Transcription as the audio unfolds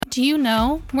Do you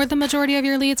know where the majority of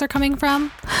your leads are coming from?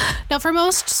 Now, for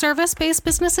most service-based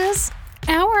businesses,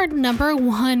 our number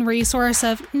one resource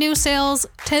of new sales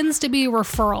tends to be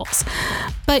referrals,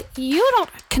 but you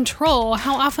don't control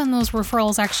how often those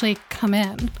referrals actually come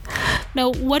in.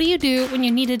 Now, what do you do when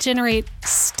you need to generate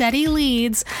steady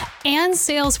leads and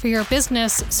sales for your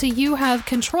business so you have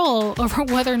control over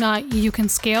whether or not you can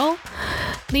scale?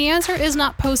 The answer is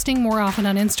not posting more often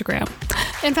on Instagram.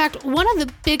 In fact, one of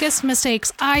the biggest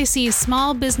mistakes I see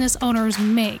small business owners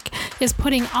make is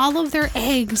putting all of their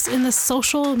eggs in the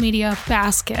social media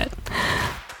basket.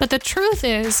 But the truth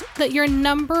is that your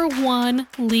number one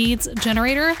leads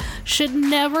generator should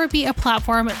never be a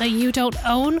platform that you don't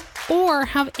own or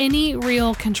have any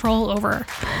real control over.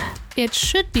 It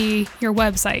should be your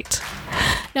website.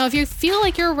 Now, if you feel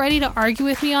like you're ready to argue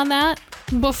with me on that,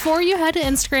 before you head to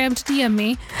Instagram to DM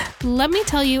me, let me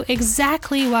tell you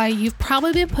exactly why you've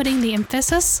probably been putting the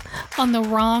emphasis on the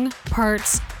wrong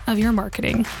parts of your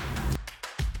marketing.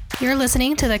 You're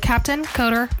listening to the Captain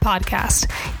Coder Podcast.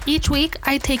 Each week,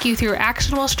 I take you through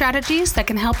actionable strategies that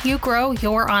can help you grow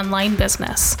your online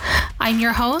business. I'm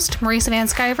your host, Marisa Van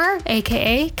Sciver,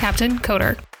 aka Captain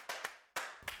Coder.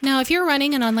 Now, if you're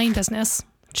running an online business,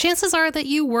 chances are that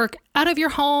you work out of your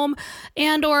home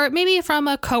and or maybe from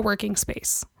a co-working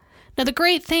space. Now, the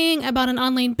great thing about an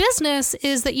online business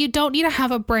is that you don't need to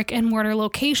have a brick and mortar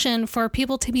location for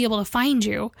people to be able to find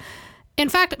you. In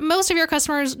fact, most of your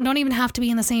customers don't even have to be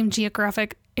in the same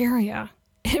geographic area.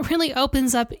 It really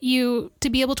opens up you to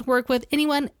be able to work with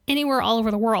anyone, anywhere, all over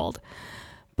the world.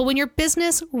 But when your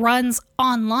business runs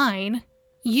online,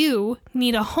 you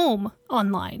need a home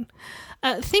online.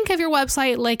 Think of your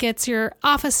website like it's your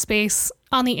office space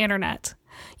on the internet.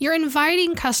 You're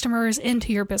inviting customers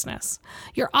into your business.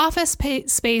 Your office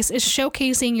space is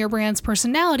showcasing your brand's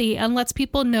personality and lets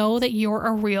people know that you're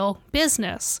a real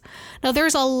business. Now,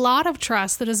 there's a lot of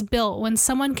trust that is built when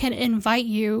someone can invite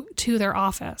you to their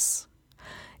office.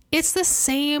 It's the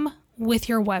same with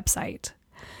your website.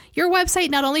 Your website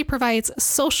not only provides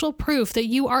social proof that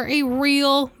you are a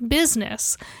real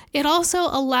business, it also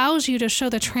allows you to show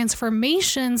the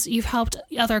transformations you've helped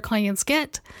other clients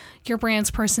get, your brand's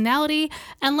personality,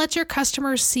 and let your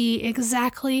customers see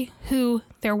exactly who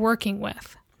they're working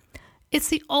with. It's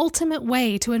the ultimate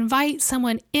way to invite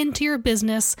someone into your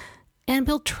business and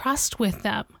build trust with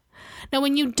them. Now,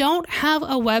 when you don't have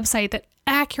a website that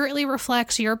accurately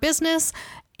reflects your business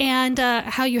and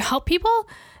how you help people,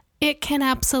 it can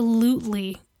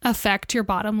absolutely affect your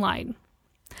bottom line.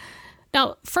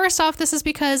 Now, first off, this is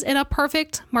because in a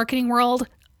perfect marketing world,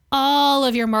 all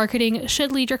of your marketing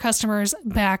should lead your customers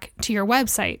back to your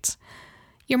website.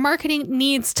 Your marketing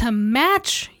needs to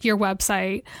match your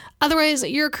website. Otherwise,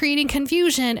 you're creating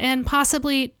confusion and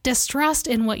possibly distrust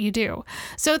in what you do.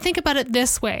 So think about it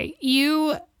this way.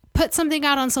 You put something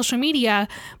out on social media,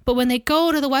 but when they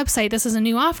go to the website, this is a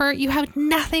new offer, you have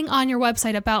nothing on your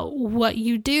website about what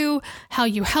you do, how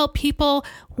you help people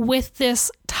with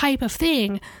this type of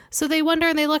thing. So they wonder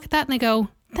and they look at that and they go,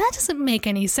 that doesn't make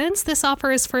any sense. This offer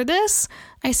is for this.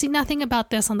 I see nothing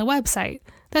about this on the website.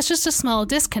 That's just a small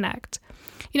disconnect.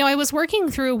 I was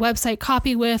working through website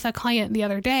copy with a client the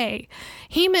other day.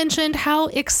 He mentioned how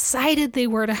excited they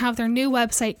were to have their new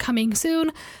website coming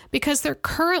soon because their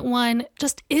current one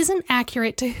just isn't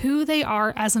accurate to who they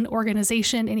are as an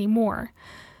organization anymore.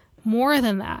 More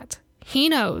than that, he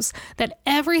knows that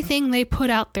everything they put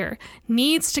out there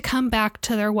needs to come back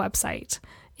to their website.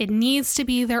 It needs to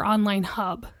be their online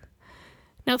hub.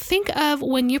 Now think of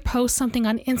when you post something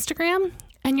on Instagram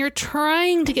and you're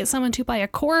trying to get someone to buy a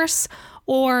course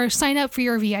or sign up for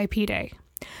your VIP day.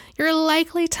 You're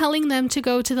likely telling them to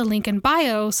go to the link in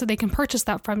bio so they can purchase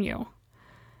that from you.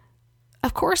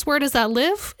 Of course, where does that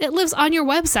live? It lives on your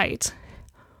website.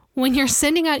 When you're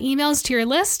sending out emails to your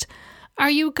list, are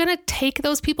you going to take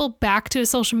those people back to a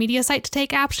social media site to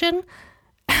take action?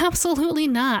 Absolutely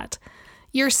not.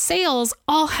 Your sales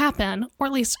all happen, or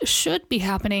at least should be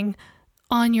happening,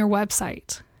 on your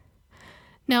website.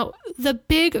 Now, the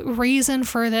big reason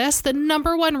for this, the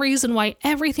number one reason why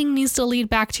everything needs to lead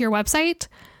back to your website,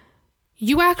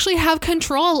 you actually have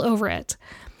control over it.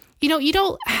 You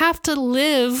don't have to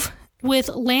live with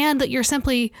land that you're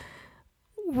simply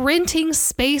renting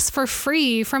space for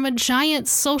free from a giant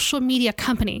social media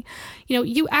company.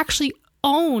 You actually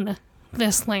own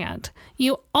this land.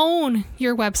 You own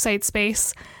your website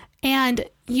space, and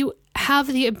you have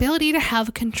the ability to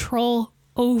have control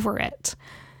over it.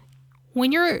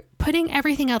 When you're putting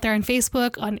everything out there on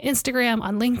Facebook, on Instagram,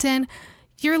 on LinkedIn,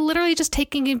 you're literally just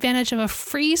taking advantage of a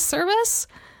free service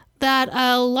that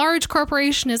a large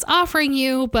corporation is offering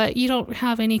you, but you don't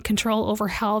have any control over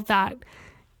how that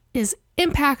is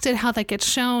impacted how that gets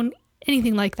shown,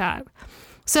 anything like that.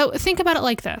 So think about it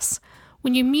like this.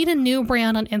 When you meet a new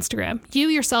brand on Instagram, you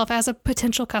yourself as a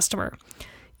potential customer,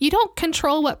 you don't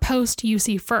control what post you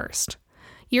see first.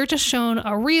 You're just shown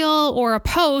a reel or a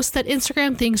post that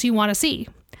Instagram thinks you want to see.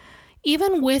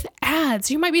 Even with ads,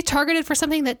 you might be targeted for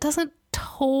something that doesn't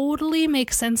totally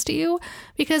make sense to you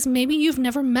because maybe you've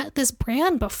never met this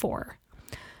brand before.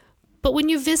 But when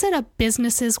you visit a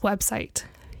business's website,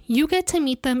 you get to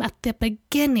meet them at the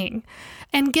beginning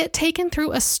and get taken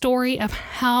through a story of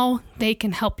how they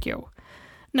can help you.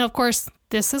 Now, of course,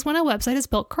 this is when a website is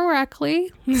built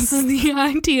correctly. This is the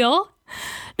ideal.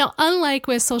 Now, unlike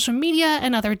with social media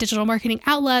and other digital marketing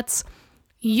outlets,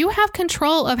 you have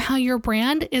control of how your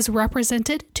brand is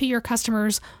represented to your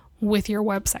customers with your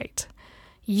website.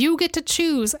 You get to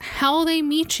choose how they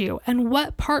meet you and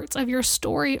what parts of your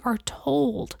story are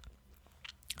told.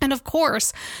 And of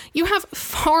course, you have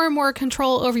far more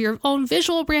control over your own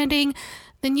visual branding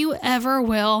than you ever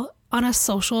will on a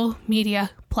social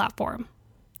media platform.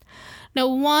 Now,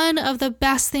 one of the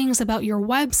best things about your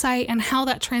website and how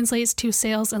that translates to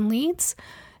sales and leads,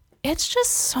 it's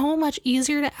just so much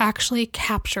easier to actually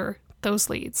capture those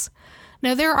leads.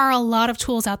 Now, there are a lot of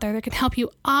tools out there that can help you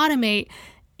automate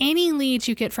any leads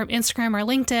you get from Instagram or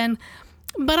LinkedIn,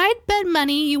 but I'd bet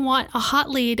money you want a hot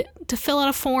lead to fill out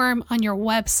a form on your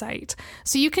website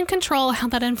so you can control how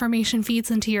that information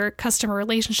feeds into your customer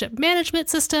relationship management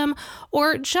system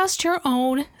or just your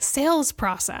own sales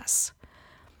process.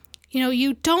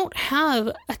 You don't have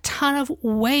a ton of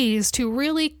ways to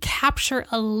really capture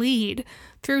a lead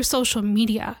through social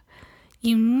media.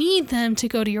 You need them to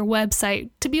go to your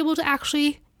website to be able to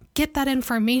actually get that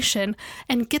information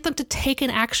and get them to take an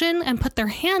action and put their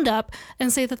hand up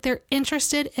and say that they're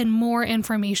interested in more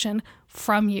information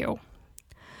from you.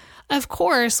 Of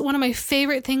course, one of my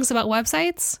favorite things about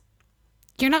websites,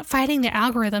 you're not fighting the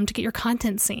algorithm to get your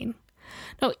content seen.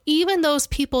 Now, even those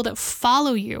people that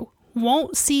follow you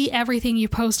won't see everything you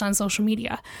post on social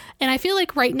media. And I feel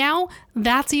like right now,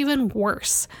 that's even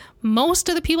worse. Most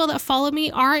of the people that follow me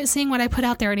aren't seeing what I put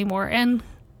out there anymore. And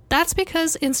that's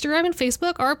because Instagram and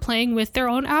Facebook are playing with their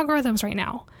own algorithms right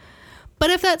now. But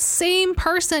if that same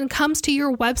person comes to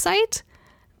your website,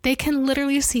 they can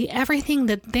literally see everything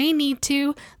that they need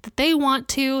to, that they want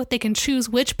to. They can choose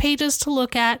which pages to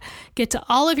look at, get to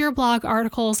all of your blog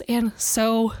articles, and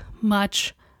so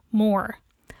much more.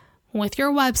 With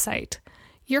your website,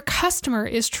 your customer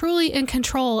is truly in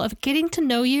control of getting to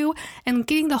know you and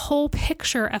getting the whole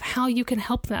picture of how you can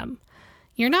help them.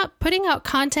 You're not putting out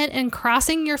content and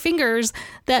crossing your fingers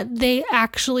that they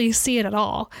actually see it at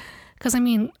all. Because,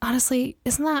 honestly,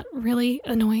 isn't that really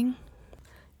annoying?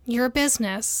 Your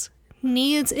business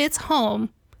needs its home,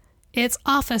 its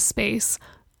office space,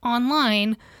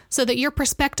 online so that your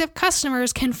prospective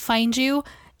customers can find you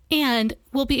and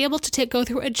will be able to go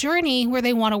through a journey where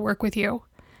they want to work with you.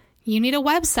 You need a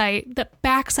website that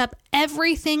backs up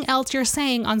everything else you're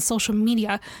saying on social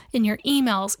media, in your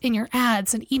emails, in your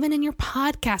ads, and even in your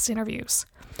podcast interviews.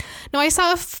 Now, I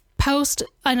saw a post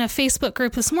on a Facebook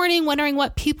group this morning wondering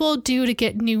what people do to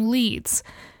get new leads.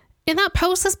 In that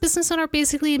post, this business owner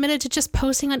basically admitted to just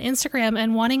posting on Instagram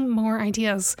and wanting more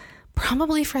ideas,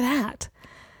 probably for that.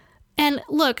 And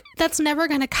look, that's never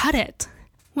going to cut it.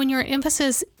 When your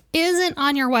emphasis isn't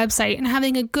on your website and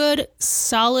having a good,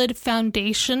 solid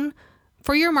foundation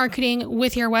for your marketing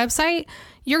with your website,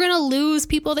 you're going to lose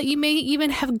people that you may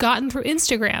even have gotten through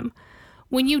Instagram.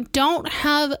 When you don't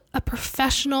have a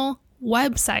professional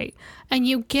website and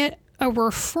you get a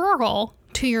referral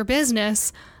to your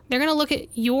business, they're going to look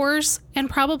at yours and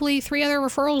probably 3 other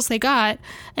referrals they got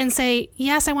and say,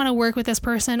 yes, I want to work with this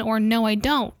person, or no, I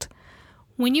don't.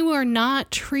 When you are not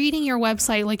treating your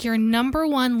website like your number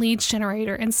one leads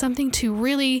generator and something to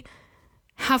really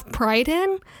have pride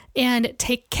in and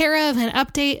take care of and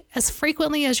update as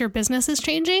frequently as your business is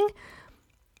changing,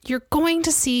 you're going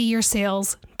to see your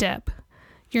sales dip.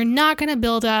 You're not going to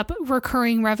build up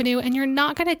recurring revenue, and you're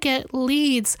not going to get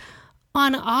leads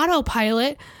on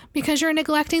autopilot because you're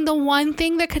neglecting the one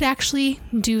thing that could actually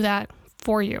do that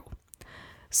for you.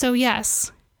 So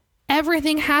yes,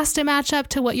 everything has to match up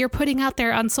to what you're putting out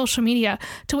there on social media,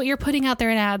 to what you're putting out there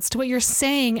in ads, to what you're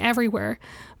saying everywhere.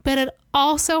 But it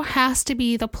also has to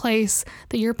be the place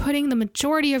that you're putting the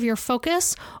majority of your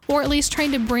focus, or at least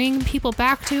trying to bring people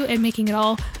back to and making it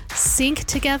all sync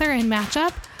together and match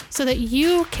up so that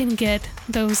you can get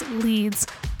those leads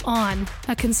on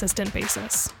a consistent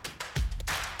basis.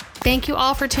 Thank you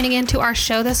all for tuning in to our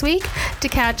show this week. To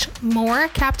catch more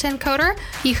Captain Coder,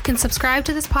 you can subscribe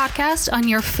to this podcast on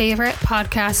your favorite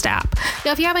podcast app.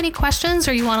 Now, if you have any questions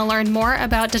or you want to learn more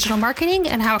about digital marketing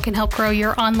and how it can help grow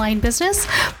your online business,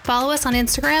 follow us on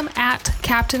Instagram at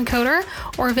Captain Coder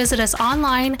or visit us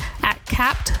online at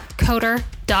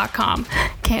captcoder.com.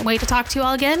 Can't wait to talk to you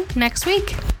all again next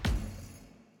week.